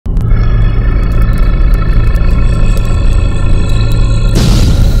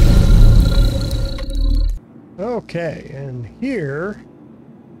Okay, and here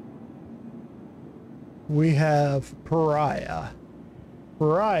we have Pariah.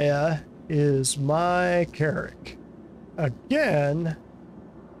 Pariah is my Carrack. Again,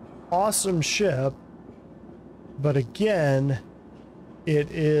 awesome ship, but again, it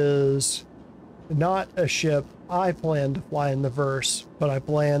is not a ship I plan to fly in the verse, but I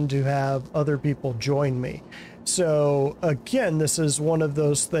plan to have other people join me. So again, this is one of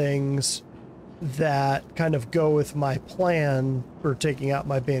those things that kind of go with my plan for taking out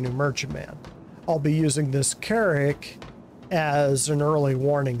my Banu Merchantman. I'll be using this Carrack as an early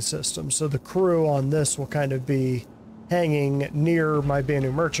warning system. So the crew on this will kind of be hanging near my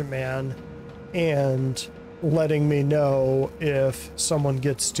Banu Merchantman and letting me know if someone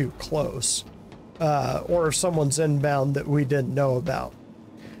gets too close, or if someone's inbound that we didn't know about.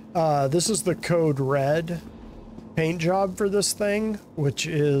 This is the Code Red paint job for this thing, which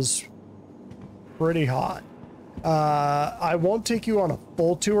is pretty hot. I won't take you on a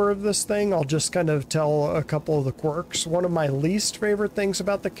full tour of this thing. I'll just kind of tell a couple of the quirks. One of my least favorite things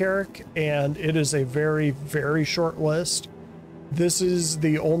about the Carrack, and it is a very, very short list. This is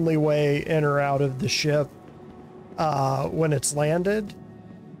the only way in or out of the ship when it's landed.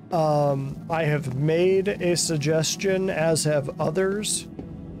 I have made a suggestion, as have others,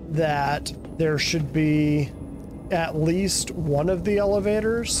 that there should be at least one of the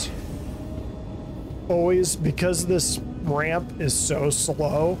elevators always, because this ramp is so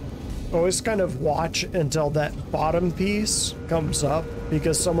slow, always kind of watch until that bottom piece comes up,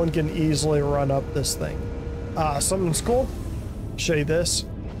 because someone can easily run up this thing. Something's cool. Show you this.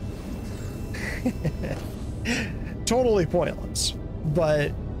 Totally pointless,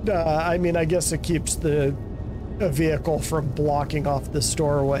 but I mean, I guess it keeps a vehicle from blocking off this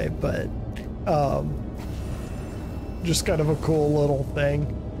doorway, but just kind of a cool little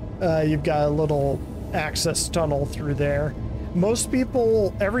thing. You've got a little access tunnel through there. Most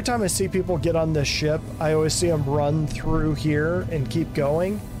people, every time I see people get on this ship, I always see them run through here and keep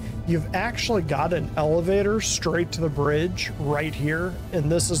going. You've actually got an elevator straight to the bridge right here, and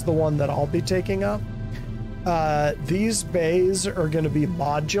this is the one that I'll be taking up. These bays are going to be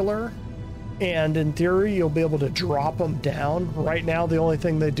modular, and in theory you'll be able to drop them down. Right now the only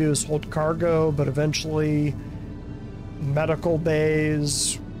thing they do is hold cargo, but eventually medical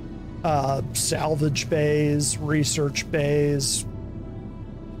bays, salvage bays, research bays,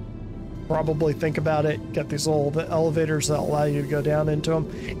 probably, think about it, get these little elevators that allow you to go down into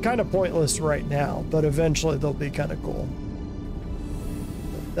them. Kind of pointless right now, but eventually they'll be kind of cool.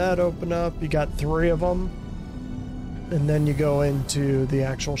 Let that open up. You got 3 of them, and then you go into the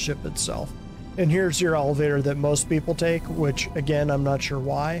actual ship itself. And here's your elevator that most people take, which again, I'm not sure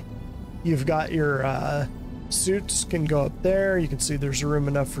why. You've got your suits can go up there. You can see there's room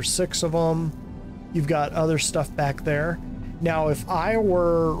enough for 6 of them. You've got other stuff back there. Now, if I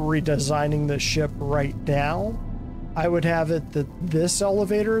were redesigning the ship right now, I would have it that this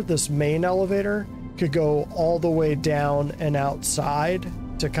elevator, this main elevator, could go all the way down and outside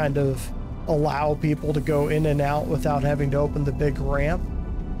to kind of allow people to go in and out without having to open the big ramp.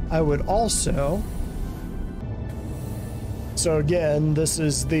 I would also... So again, this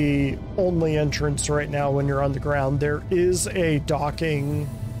is the only entrance right now when you're on the ground. There is a docking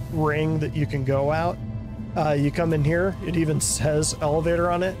ring that you can go out. You come in here, it even says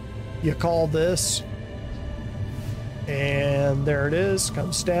elevator on it. You call this, and there it is,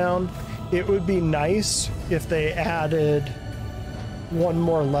 comes down. It would be nice if they added one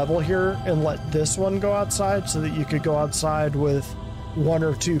more level here and let this one go outside so that you could go outside with 1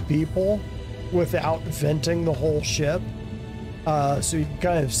 or 2 people without venting the whole ship. So you can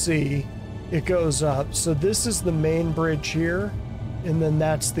kind of see it goes up. So this is the main bridge here, and then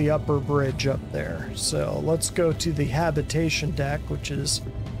that's the upper bridge up there. So let's go to the habitation deck, which is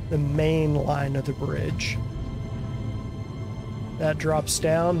the main line of the bridge. That drops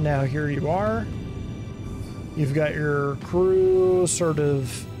down. Now here you are. You've got your crew sort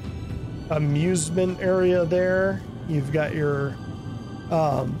of amusement area there. You've got your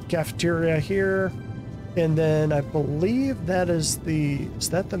cafeteria here. And then I believe that is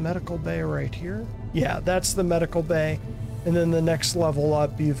that the medical bay right here? Yeah, that's the medical bay. And then the next level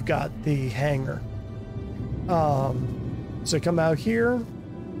up, you've got the hangar. So come out here.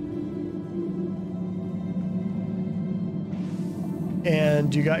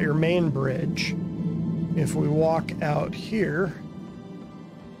 And you got your main bridge. If we walk out here,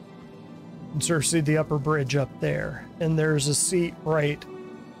 you can sort of see the upper bridge up there. And there's a seat right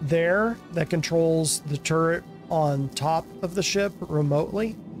there that controls the turret on top of the ship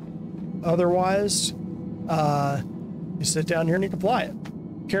remotely. Otherwise, you sit down here and you can fly it.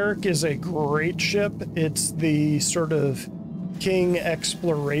 Carrack is a great ship. It's the sort of king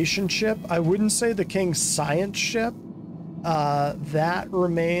exploration ship. I wouldn't say the king science ship. That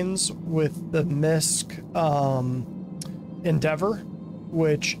remains with the MISC Endeavor,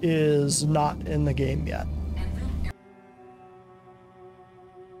 which is not in the game yet.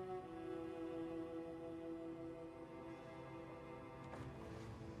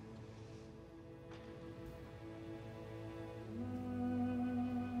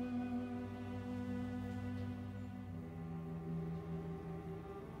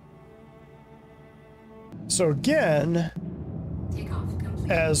 So again,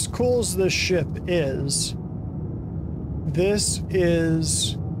 as cool as this ship is, this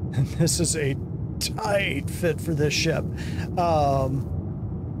is a tight fit for this ship.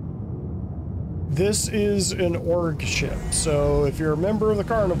 This is an org ship. So if you're a member of the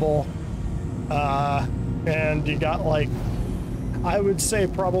Carnival, and you got like, I would say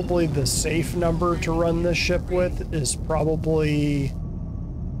probably the safe number to run this ship with is probably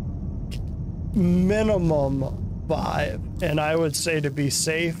minimum 5, and I would say to be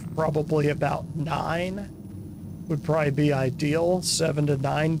safe probably about 9 would probably be ideal. 7 to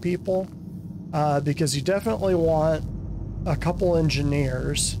 9 people, because you definitely want a couple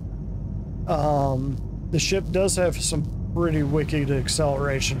engineers. The ship does have some pretty wicked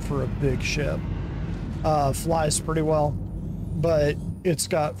acceleration for a big ship. Flies pretty well, but it's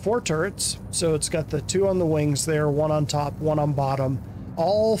got 4 turrets, so it's got the 2 on the wings there, 1 on top, 1 on bottom.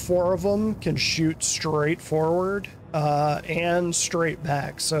 All 4 of them can shoot straight forward and straight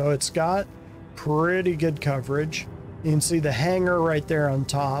back, so it's got pretty good coverage. You can see the hangar right there on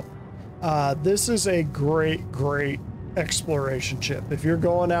top. This is a great exploration ship. If you're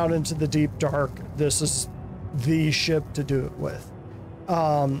going out into the deep dark, this is the ship to do it with.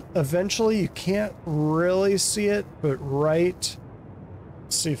 Eventually, you can't really see it, but let's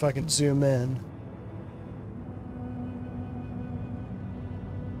see if I can zoom in.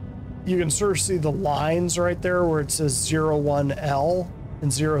 You can sort of see the lines right there where it says 01L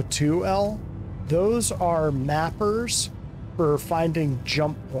and 02L. Those are mappers for finding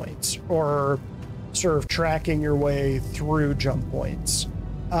jump points or sort of tracking your way through jump points.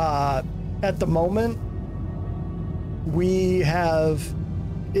 At the moment,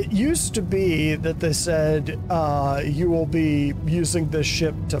 it used to be that they said you will be using this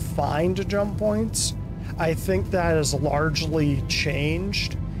ship to find jump points. I think that has largely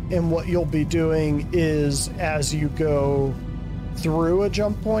changed. And what you'll be doing is, as you go through a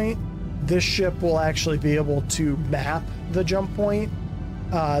jump point, this ship will actually be able to map the jump point,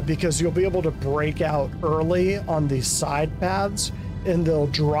 because you'll be able to break out early on these side paths, and they'll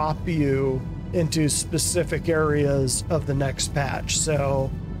drop you into specific areas of the next patch,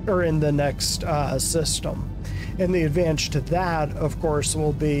 or in the next system. And the advantage to that, of course,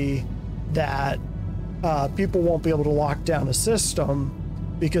 will be that people won't be able to lock down a system,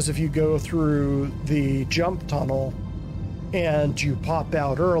 because if you go through the jump tunnel and you pop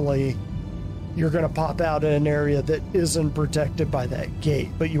out early, you're going to pop out in an area that isn't protected by that gate,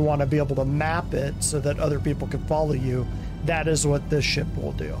 but you want to be able to map it so that other people can follow you. That is what this ship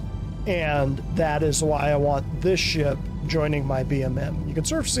will do. And that is why I want this ship joining my BMM. You can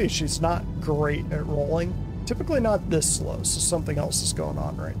sort of see she's not great at rolling. Typically not this slow, so something else is going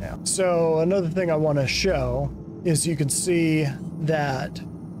on right now. So another thing I want to show is you can see that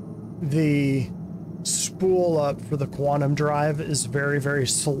the spool up for the quantum drive is very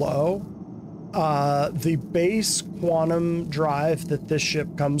slow. The base quantum drive that this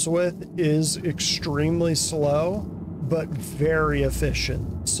ship comes with is extremely slow, but very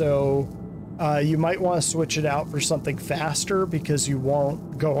efficient. So you might want to switch it out for something faster because you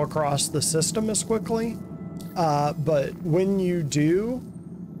won't go across the system as quickly. But when you do,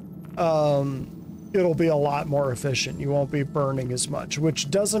 it'll be a lot more efficient. You won't be burning as much,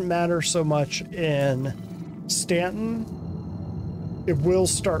 which doesn't matter so much in Stanton. It will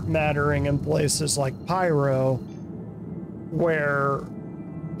start mattering in places like Pyro, where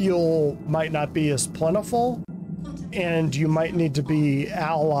fuel might not be as plentiful, and you might need to be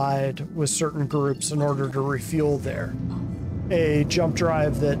allied with certain groups in order to refuel there. A jump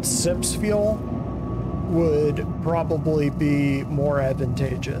drive that sips fuel would probably be more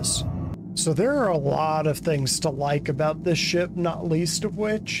advantageous. So there are a lot of things to like about this ship, not least of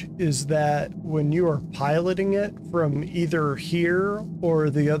which is that when you are piloting it from either here or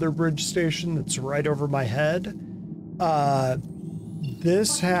the other bridge station that's right over my head,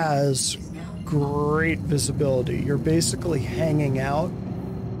 this has great visibility. You're basically hanging out.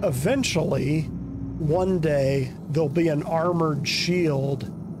 Eventually, one day, there'll be an armored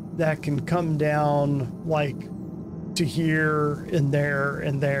shield that can come down like to here and there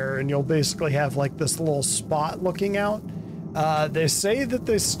and there, and you'll basically have like this little spot looking out. They say that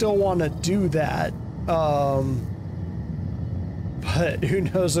they still want to do that, but who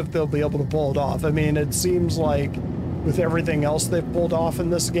knows if they'll be able to pull it off. I mean, it seems like with everything else they've pulled off in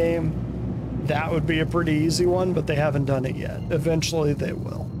this game, that would be a pretty easy one, but they haven't done it yet. Eventually they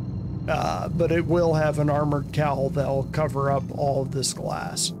will. But it will have an armored cowl that'll cover up all of this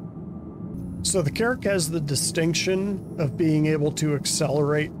glass. So the Carrack has the distinction of being able to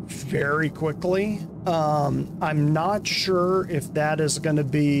accelerate very quickly. I'm not sure if that is going to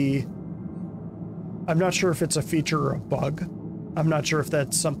be... I'm not sure if it's a feature or a bug. I'm not sure if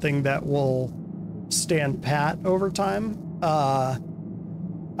that's something that will stand pat over time.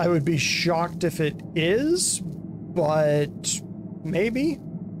 I would be shocked if it is, but maybe.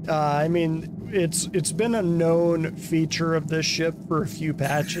 I mean, it's been a known feature of this ship for a few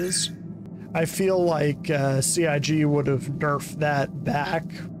patches. I feel like CIG would have nerfed that back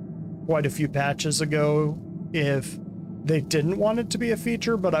quite a few patches ago if they didn't want it to be a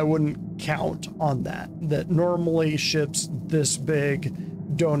feature, but I wouldn't count on that. That normally ships this big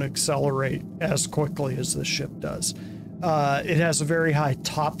don't accelerate as quickly as this ship does. It has a very high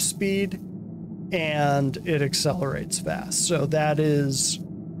top speed and it accelerates fast. So that is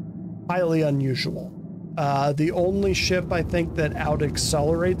highly unusual. The only ship I think that out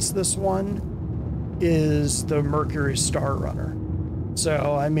accelerates this one is the Mercury Star Runner.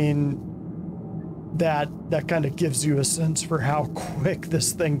 So, I mean, that kind of gives you a sense for how quick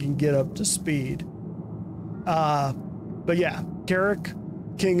this thing can get up to speed. But yeah, Carrack,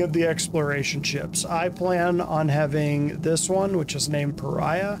 king of the exploration ships. I plan on having this one, which is named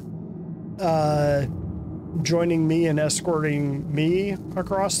Pariah, joining me and escorting me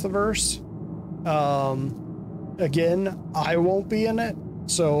across the verse. Again, I won't be in it,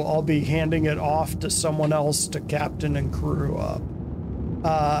 so I'll be handing it off to someone else to captain and crew up.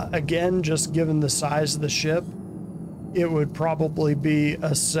 Again, just given the size of the ship, it would probably be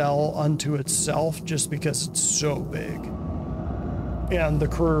a cell unto itself just because it's so big. And the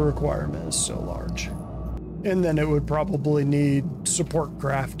crew requirement is so large. And then it would probably need support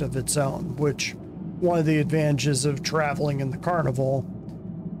craft of its own, which one of the advantages of traveling in the Carnival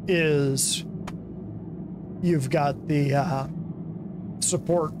is you've got the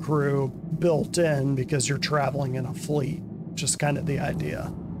support crew built in because you're traveling in a fleet, which is kind of the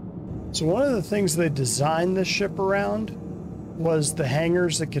idea. So one of the things they designed this ship around was the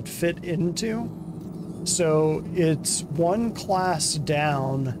hangars it could fit into. So it's one class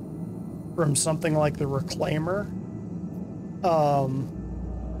down from something like the Reclaimer.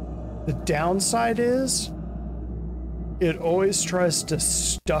 The downside is it always tries to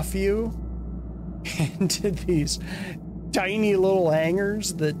stuff you into these tiny little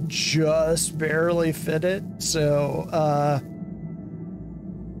hangars that just barely fit it. So,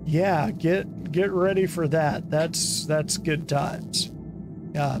 yeah, get ready for that. That's good times.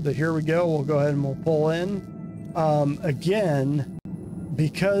 But here we go. We'll go ahead and we'll pull in. Again,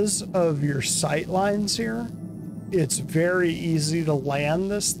 because of your sight lines here, it's very easy to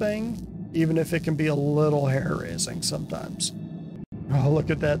land this thing, even if it can be a little hair-raising sometimes. Oh, look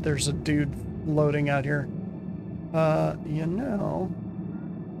at that. There's a dude loading out here. You know.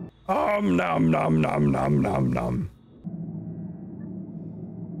 Nom nom nom nom nom nom.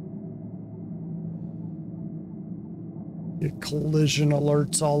 Get collision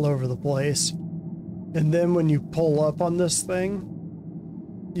alerts all over the place. And then when you pull up on this thing,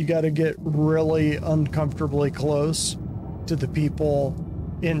 you got to get really uncomfortably close to the people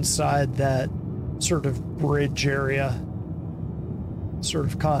inside that sort of bridge area, sort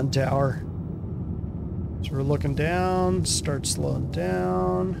of con tower. So we're looking down, start slowing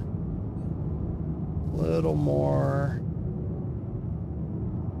down. A little more.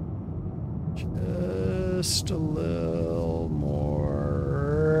 Just a little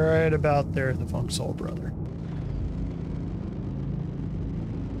more. Right about there, the Funk Soul Brother.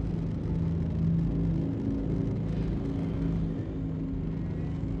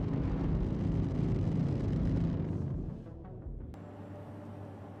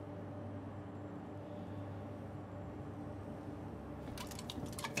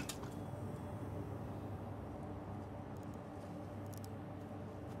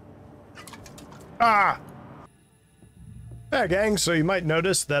 Ah! Yeah, gang, so you might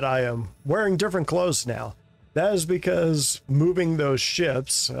notice that I am wearing different clothes now. That is because moving those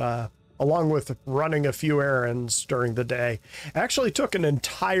ships, along with running a few errands during the day, actually took an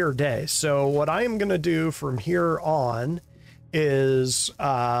entire day. So what I am going to do from here on is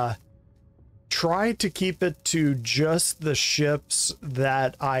try to keep it to just the ships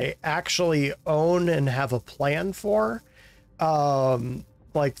that I actually own and have a plan for.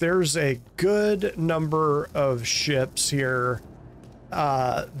 Like there's a good number of ships here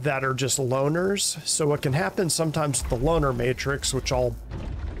that are just loners. So what can happen sometimes with the loner matrix, which I'll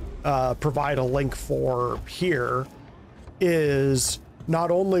provide a link for here, is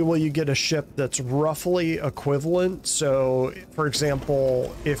not only will you get a ship that's roughly equivalent. So for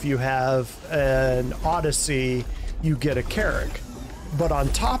example, if you have an Odyssey, you get a Carrack, but on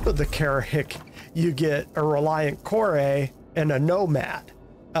top of the Carrack, you get a Reliant Core and a Nomad,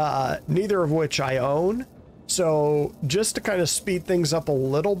 neither of which I own. So just to kind of speed things up a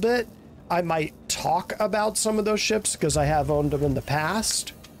little bit, I might talk about some of those ships because I have owned them in the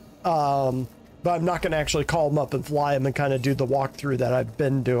past. But I'm not going to actually call them up and fly them and kind of do the walkthrough that I've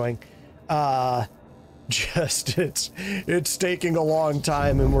been doing. It's taking a long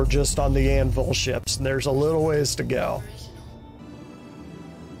time, and we're just on the Anvil ships, and there's a little ways to go.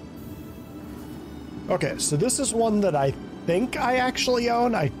 Okay, so this is one that I think I actually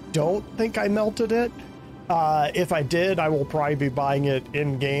own. I don't think I melted it. If I did, I will probably be buying it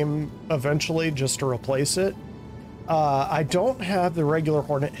in-game eventually just to replace it. I don't have the regular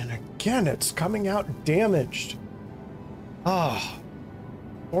Hornet, and again, it's coming out damaged. Ah,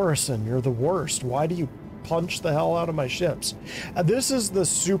 Orison, you're the worst. Why do you punch the hell out of my ships? This is the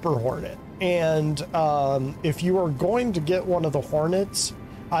Super Hornet, and if you are going to get one of the Hornets,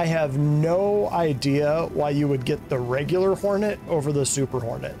 I have no idea why you would get the regular Hornet over the Super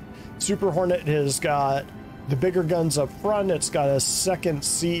Hornet. Super Hornet has got the bigger guns up front. It's got a second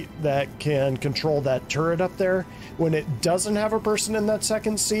seat that can control that turret up there. When it doesn't have a person in that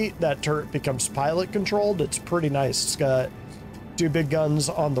second seat, that turret becomes pilot controlled. It's pretty nice. It's got two big guns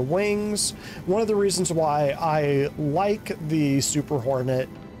on the wings. One of the reasons why I like the Super Hornet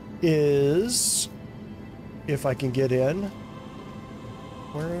is, if I can get in,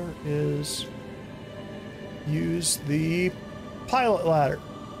 where is, use the pilot ladder.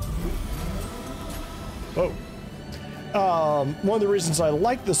 Oh. One of the reasons I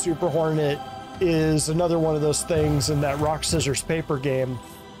like the Super Hornet is another one of those things in that rock, scissors, paper game.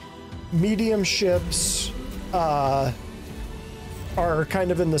 Medium ships are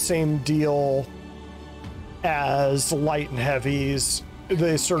kind of in the same deal as light and heavies.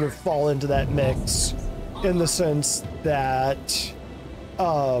 They sort of fall into that mix in the sense that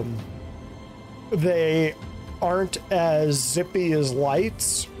they aren't as zippy as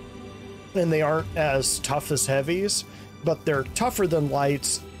lights, and they aren't as tough as heavies, but they're tougher than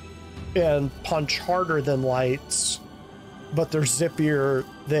lights and punch harder than lights, but they're zippier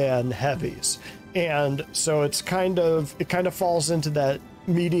than heavies. And so it kind of falls into that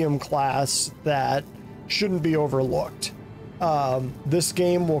medium class that shouldn't be overlooked. This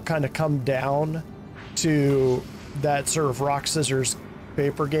game will kind of come down to that sort of rock, scissors,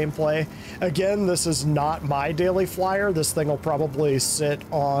 paper gameplay. Again, this is not my daily flyer. This thing will probably sit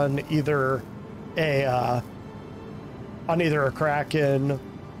on either a Kraken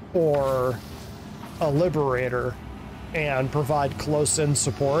or a Liberator and provide close-in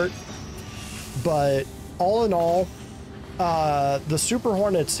support. But all in all, the Super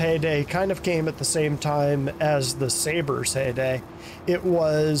Hornet's heyday kind of came at the same time as the Saber's heyday. It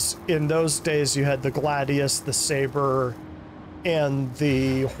was, in those days, you had the Gladius, the Saber, and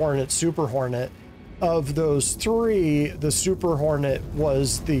the Hornet, Super Hornet. Of those three, the Super Hornet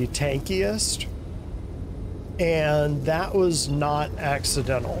was the tankiest, and that was not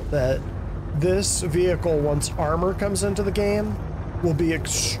accidental. That this vehicle, once armor comes into the game, will be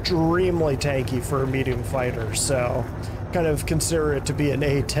extremely tanky for a medium fighter. So kind of consider it to be an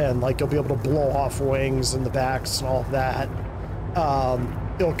A10, like you'll be able to blow off wings in the backs and all of that.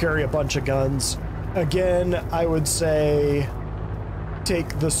 It'll carry a bunch of guns. Again, I would say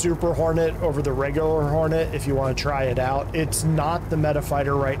take the Super Hornet over the regular Hornet if you want to try it out. It's not the meta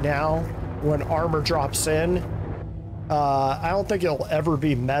fighter right now. When armor drops in, I don't think it'll ever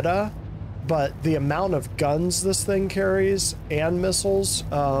be meta, but the amount of guns this thing carries and missiles,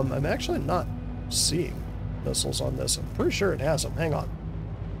 I'm actually not seeing missiles on this. I'm pretty sure it has them. Hang on.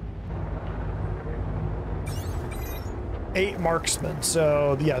 8 marksmen.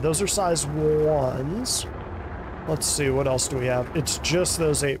 So yeah, those are size 1s. Let's see, what else do we have? It's just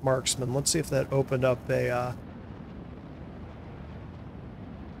those 8 marksmen. Let's see if that opened up a...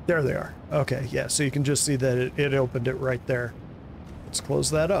 There they are. Okay, yeah, so you can just see that it opened it right there. Let's close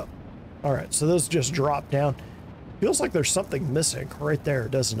that up. All right, so those just drop down. Feels like there's something missing right there,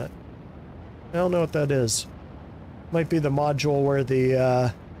 doesn't it? I don't know what that is. Might be the module where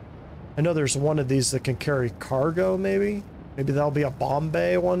the... I know there's one of these that can carry cargo, maybe? Maybe that'll be a bomb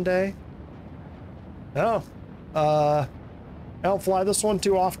bay one day. No. I don't fly this one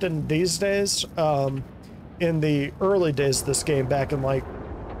too often these days. In the early days of this game, back in like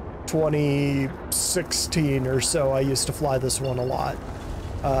 2016 or so, I used to fly this one a lot.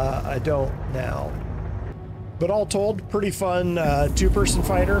 I don't now. But all told, pretty fun two-person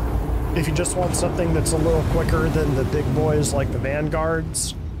fighter. If you just want something that's a little quicker than the big boys like the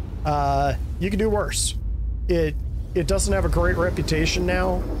Vanguards, you can do worse. It doesn't have a great reputation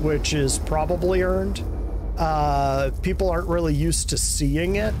now, which is probably earned. People aren't really used to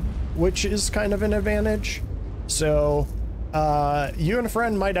seeing it, which is kind of an advantage. So you and a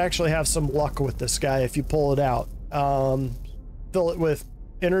friend might actually have some luck with this guy if you pull it out. Fill it with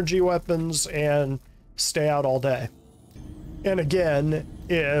energy weapons and stay out all day. And again,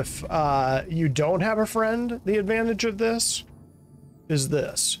 if you don't have a friend, the advantage of this is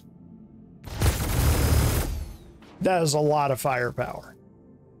this. That is a lot of firepower.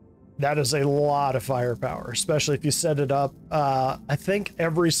 That is a lot of firepower, especially if you set it up. I think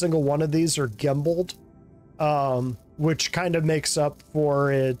every single one of these are gimbaled, which kind of makes up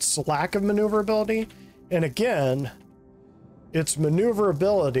for its lack of maneuverability. And again, its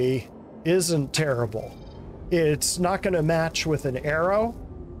maneuverability isn't terrible. It's not going to match with an arrow,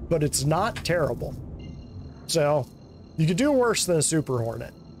 but it's not terrible. So you could do worse than a Super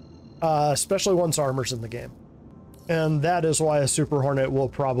Hornet, especially once armor's in the game. And that is why a Super Hornet will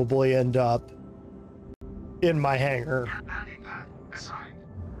probably end up in my hangar,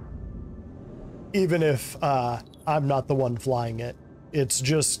 even if I'm not the one flying it. It's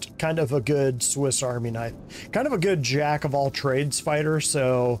just kind of a good Swiss Army knife, kind of a good jack of all trades fighter.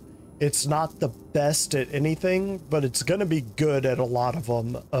 So it's not the best at anything, but it's going to be good at a lot of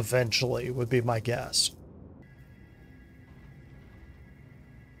them eventually, would be my guess.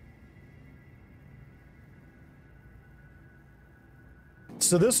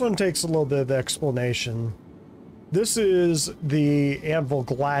 So this one takes a little bit of explanation. This is the Anvil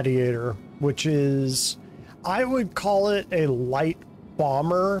Gladiator, which is, I would call it a light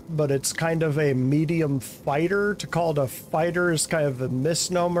bomber, but it's kind of a medium fighter. To call it a fighter is kind of a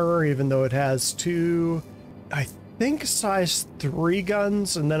misnomer, even though it has two, I think, size 3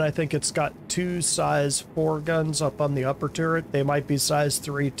 guns, and then I think it's got 2 size 4 guns up on the upper turret. They might be size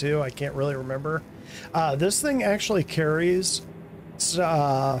 3 too, I can't really remember. This thing actually carries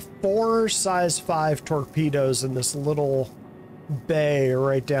 4 size 5 torpedoes in this little bay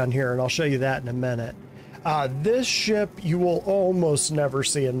right down here, and I'll show you that in a minute. This ship you will almost never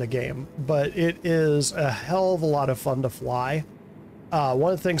see in the game, but it is a hell of a lot of fun to fly.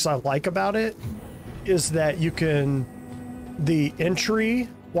 One of the things I like about it is that you can, the entry,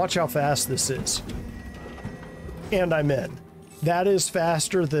 watch how fast this is. And I'm in. That is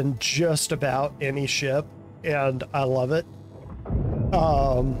faster than just about any ship, and I love it.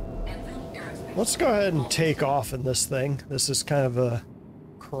 Let's go ahead and take off in this thing. This is kind of a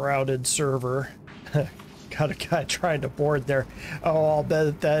crowded server. Got a guy trying to board there. Oh, I'll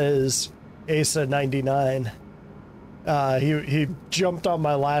bet that is Asa 99. He jumped on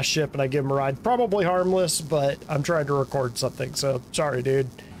my last ship and I gave him a ride. Probably harmless, but I'm trying to record something, so sorry, dude.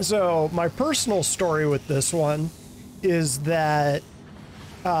 So my personal story with this one is that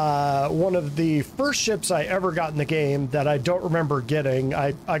one of the first ships I ever got in the game that I don't remember getting,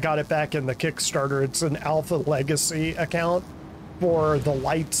 I got it back in the Kickstarter. It's an Alpha Legacy account for the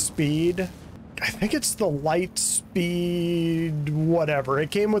Light Speed. I think it's the Light Speed whatever.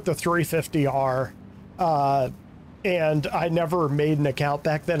 It came with the 350R, and I never made an account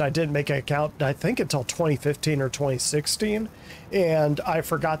back then. I didn't make an account, I think, until 2015 or 2016, and I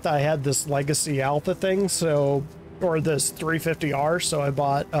forgot that I had this Legacy Alpha thing, so, or this 350R, so I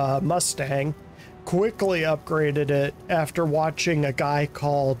bought a Mustang, quickly upgraded it after watching a guy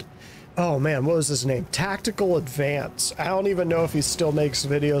called, oh man, what was his name? Tactical Advance. I don't even know if he still makes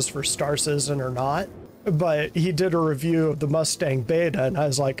videos for Star Citizen or not, but he did a review of the Mustang Beta, and I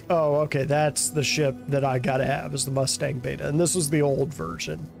was like, oh, okay, that's the ship that I gotta have, is the Mustang Beta, and this was the old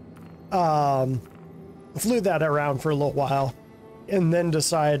version. Flew that around for a little while, and then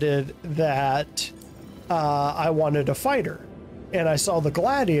decided that I wanted a fighter. And I saw the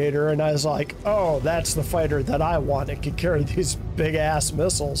Gladiator, and I was like, oh, that's the fighter that I want. It could carry these big-ass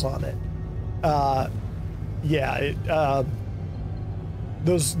missiles on it.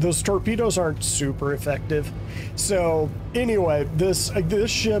 Those torpedoes aren't super effective. So anyway, this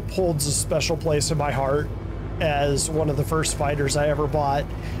ship holds a special place in my heart as one of the first fighters I ever bought.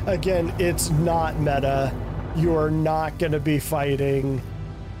 Again, it's not meta. You are not going to be fighting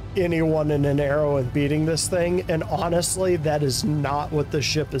anyone in an arrow and beating this thing, and honestly, that is not what this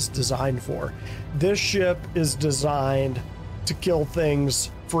ship is designed for. This ship is designed to kill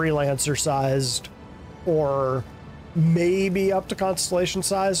things freelancer sized or maybe up to constellation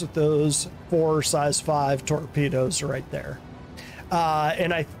size with those 4 size 5 torpedoes right there.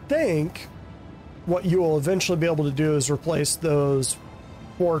 And I think what you will eventually be able to do is replace those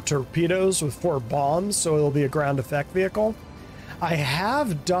 4 torpedoes with 4 bombs, so it'll be a ground effect vehicle. I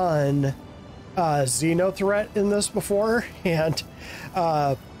have done Xeno threat in this before, and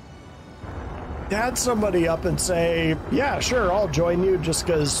had somebody up and say, yeah, sure, I'll join you, just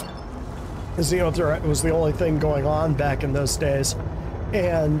because Xeno threat was the only thing going on back in those days.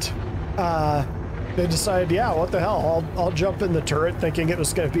 And they decided, yeah, what the hell, I'll jump in the turret thinking it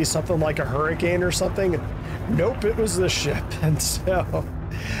was going to be something like a hurricane or something. And nope, it was the ship. And so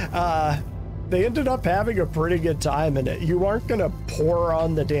they ended up having a pretty good time in it. You aren't going to pour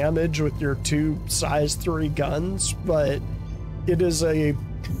on the damage with your 2 size 3 guns, but it is a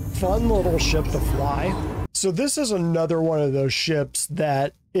fun little ship to fly. So this is another one of those ships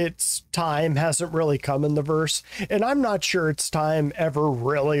that its time hasn't really come in the verse, and I'm not sure its time ever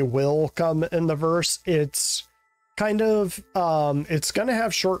really will come in the verse. It's kind of it's gonna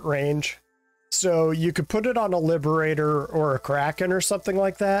have short range, so you could put it on a Liberator or a Kraken or something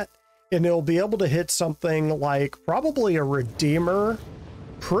like that, and it'll be able to hit something like probably a Redeemer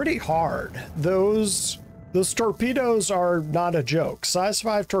pretty hard. Those torpedoes are not a joke. Size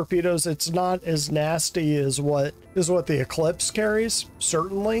 5 torpedoes, it's not as nasty as what the Eclipse carries,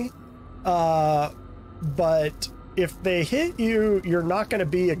 certainly. But if they hit you, you're not going to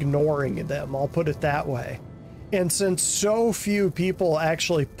be ignoring them, I'll put it that way. And since so few people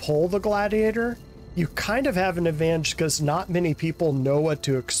actually pull the Gladiator, you kind of have an advantage because not many people know what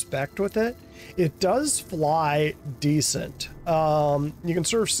to expect with it. It does fly decent. You can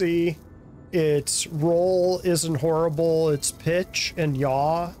sort of see its roll isn't horrible. Its pitch and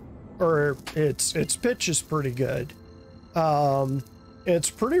yaw, or its pitch is pretty good. It's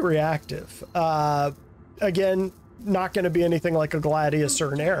pretty reactive. Again, not going to be anything like a Gladius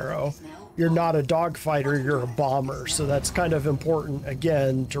or an Arrow. You're not a dogfighter, you're a bomber. So that's kind of important,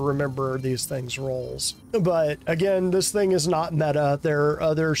 again, to remember these things' roles. But again, this thing is not meta. There are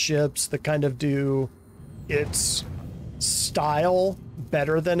other ships that kind of do its style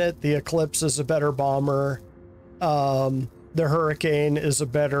better than it. The Eclipse is a better bomber. The Hurricane is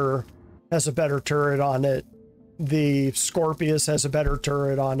has a better turret on it. The Scorpius has a better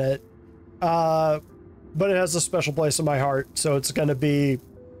turret on it. But it has a special place in my heart, so it's going to be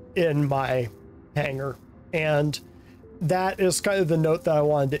in my hangar. And that is kind of the note that I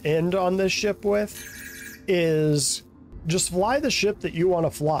wanted to end on this ship with, is just fly the ship that you want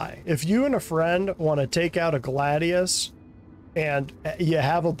to fly. If you and a friend want to take out a Gladius and you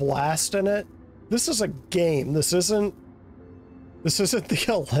have a blast in it, this is a game. This isn't the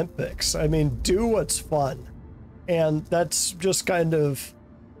Olympics. I mean, do what's fun. And that's just kind of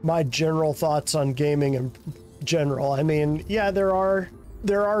my general thoughts on gaming in general. I mean, yeah, there are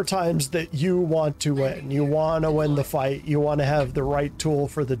times that you want to win. You want to win the fight. You want to have the right tool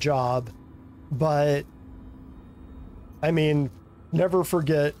for the job. But I mean, never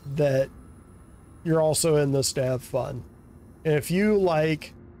forget that you're also in this to have fun. And if you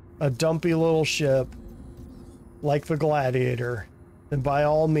like a dumpy little ship like the Gladiator, then by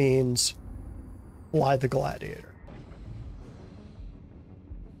all means, fly the Gladiator.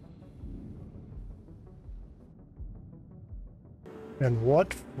 And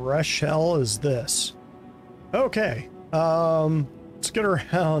what fresh hell is this? Okay, let's get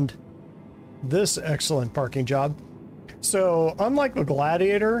around this excellent parking job. So, unlike the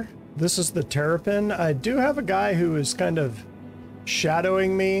Gladiator, this is the Terrapin. I do have a guy who is kind of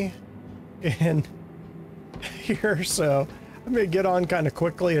shadowing me in here, so I'm going to get on kind of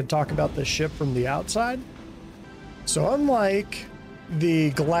quickly and talk about this ship from the outside. So, unlike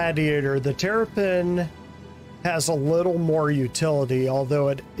the Gladiator, the Terrapin has a little more utility, although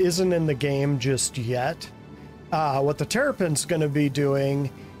it isn't in the game just yet. What the Terrapin's going to be doing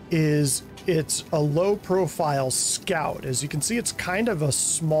is it's a low profile scout. As you can see, it's kind of a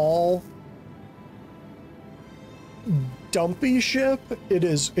small, dumpy ship. It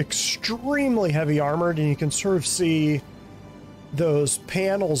is extremely heavy armored, and you can sort of see those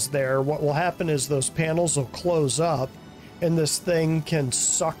panels there. What will happen is those panels will close up, and this thing can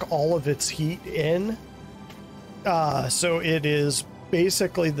suck all of its heat in. So it is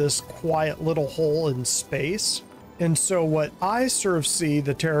basically this quiet little hole in space. And so what I sort of see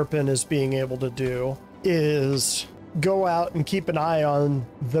the Terrapin as being able to do is go out and keep an eye on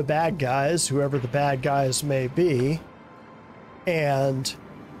the bad guys, whoever the bad guys may be, and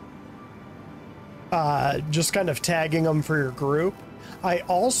just kind of tagging them for your group. I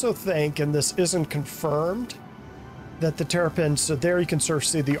also think, and this isn't confirmed, that the Terrapin, so there you can sort of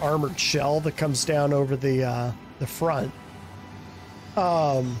see the armored shell that comes down over the front.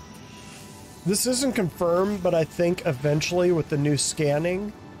 This isn't confirmed, but I think eventually with the new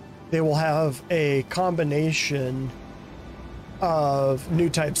scanning, they will have a combination of new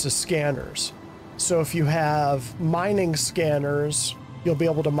types of scanners. So if you have mining scanners, you'll be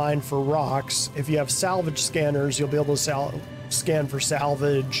able to mine for rocks. If you have salvage scanners, you'll be able to scan for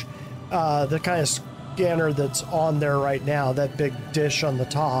salvage. The kind of scanner that's on there right now, that big dish on the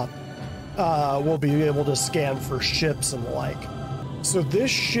top, will be able to scan for ships and the like. So this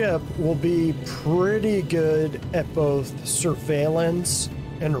ship will be pretty good at both surveillance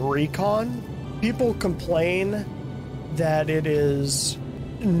and recon. People complain that it is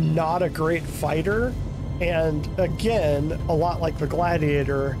not a great fighter, and again, a lot like the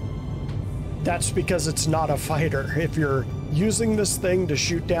Gladiator, that's because it's not a fighter. If you're using this thing to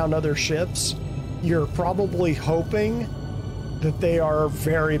shoot down other ships, you're probably hoping that they are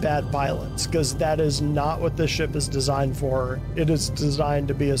very bad pilots, because that is not what this ship is designed for. It is designed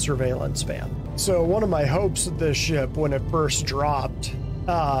to be a surveillance fan. So one of my hopes of this ship when it first dropped,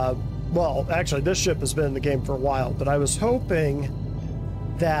 well, actually this ship has been in the game for a while, but I was hoping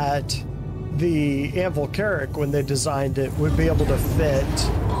that the Anvil Carrack, when they designed it, would be able to fit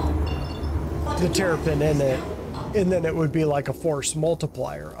the Terrapin in it, and then it would be like a force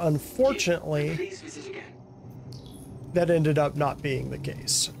multiplier. Unfortunately, that ended up not being the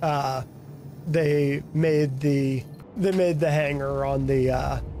case. They made the hangar on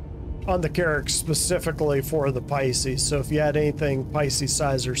the Carrack specifically for the Pisces. So if you had anything Pisces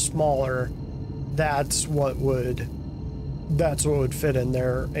size or smaller, that's what would fit in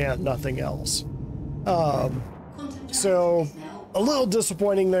there and nothing else. So a little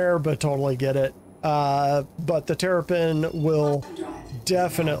disappointing there, but totally get it. But the Terrapin will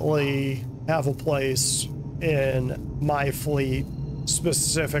definitely have a place in my fleet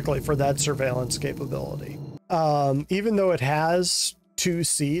specifically for that surveillance capability. Even though it has 2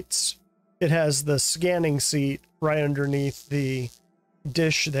 seats, it has the scanning seat right underneath the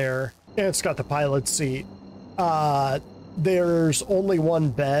dish there, and it's got the pilot seat. There's only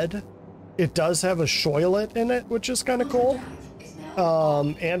 1 bed. It does have a toilet in it, which is kind of cool,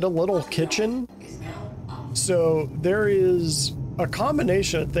 and a little kitchen. So there is a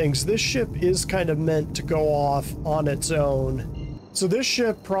combination of things. This ship is kind of meant to go off on its own. So this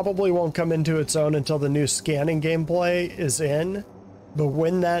ship probably won't come into its own until the new scanning gameplay is in. But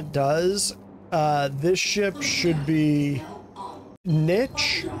when that does, this ship should be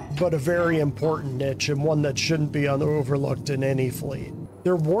niche, but a very important niche, and one that shouldn't be overlooked in any fleet.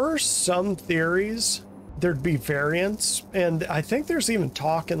 There were some theories there'd be variants, and I think there's even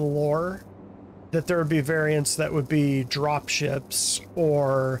talk in lore that there would be variants that would be drop ships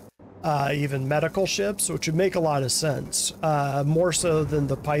or even medical ships, which would make a lot of sense. More so than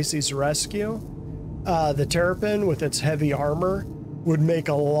the Pisces Rescue. The Terrapin with its heavy armor would make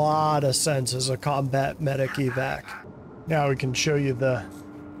a lot of sense as a combat medic evac. Now we can show you the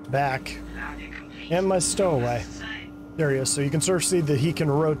back and my stowaway. There he is. So you can sort of see that he can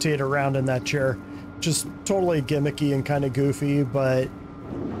rotate around in that chair. Just totally gimmicky and kind of goofy, but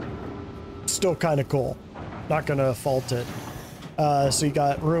still kind of cool. Not gonna fault it. So you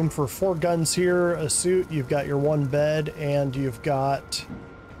got room for 4 guns here, a suit, you've got your 1 bed, and you've got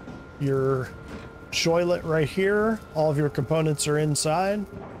your toilet right here. All of your components are inside.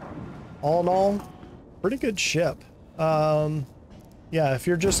 All in all, pretty good ship. Yeah, if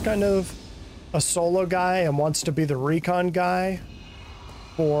you're just kind of a solo guy and wants to be the recon guy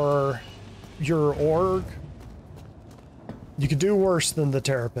for your org, you could do worse than the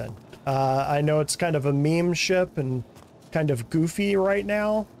Terrapin. I know it's kind of a meme ship and kind of goofy right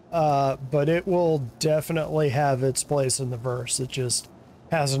now, but it will definitely have its place in the verse. It just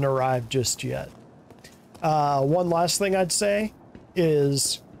hasn't arrived just yet. One last thing I'd say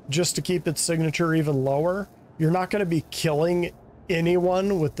is, just to keep its signature even lower, you're not going to be killing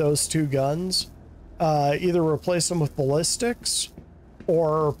anyone with those 2 guns. Either replace them with ballistics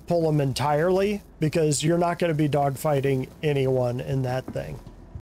or pull them entirely, because you're not going to be dogfighting anyone in that thing.